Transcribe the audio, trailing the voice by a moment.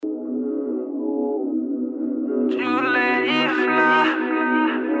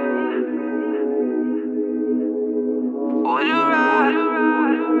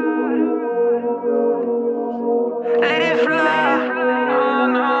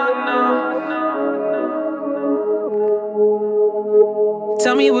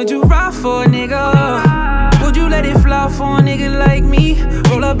Tell me, would you ride for a nigga? Would you let it fly for a nigga like me?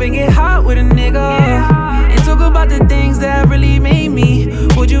 Roll up and get hot with a nigga and talk about the things that really made me.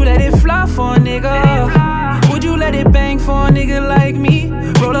 Would you let it fly for a nigga? Would you let it bang for a nigga like me?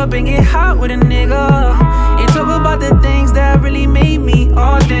 Roll up and get hot with a nigga and talk about the things that really made me.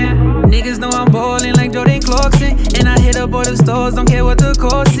 Oh damn, niggas know I'm ballin' like Jordan Clarkson, and I hit up all the stores, don't care what the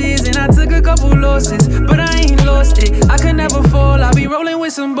cost is. And I took a couple losses, but I ain't lost it. I could never fall, I be rolling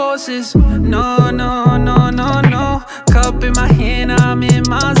with some bosses. No, no, no, no, no. Cup in my hand, I'm in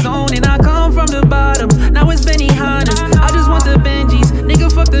my zone, and I come from the bottom. Now it's Benihana's. I just want the Benjis,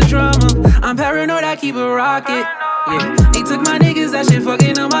 nigga, fuck the drama. I'm paranoid, I keep a rocket. Yeah, they took my niggas, that shit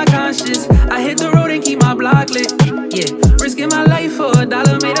fucking up my conscience. I hit the road and keep my block lit. Yeah, risking my life for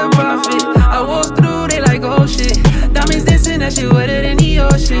 $1, made a profit. I walk through, they like, oh shit. Diamonds dancing, that shit wetter than the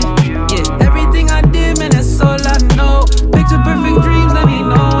ocean. Yeah, everything I did, man, that's all I know. Picture perfect dreams, let me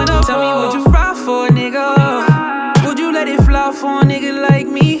know when I'm Tell me, would you ride for a nigga? Would you let it fly for a nigga like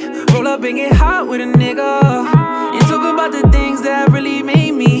me? Roll up and get hot with a nigga and talk about the things that really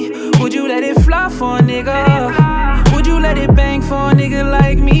made me. Would you let it fly for a nigga? Would you let it bang for a nigga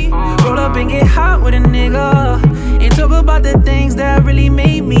like me? Roll up and get hot with a nigga and talk about the things that really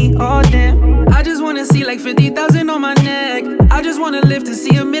made me. Oh damn, I just wanna see like 50,000 on my neck. I just wanna live to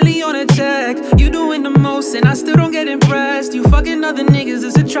see $1 million on a check. You doing the most and I still don't get impressed. You fucking other niggas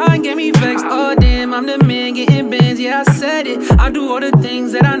just to try and get me vexed. Oh damn, I'm the man getting bands, yeah I said it. I do all the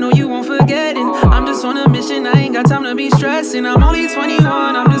things that I know you won't forget it. I'm just on a mission, I ain't got time to be stressing. I'm only 21,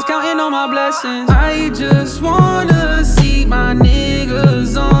 I'm just counting on my blessings. I just wanna see my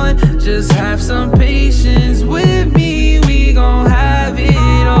niggas on. Just have some patience with me, we gon' have it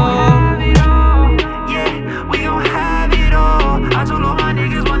all. Yeah, we gon' have it all. I told all my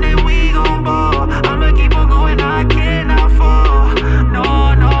niggas one day we gon' ball. I'ma keep on going, I cannot fall.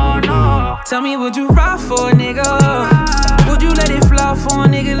 No, no, no. Tell me, would you ride for a nigga? Would you let it fly for a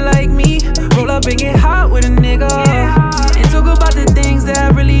nigga like me? Roll up and get hot with a nigga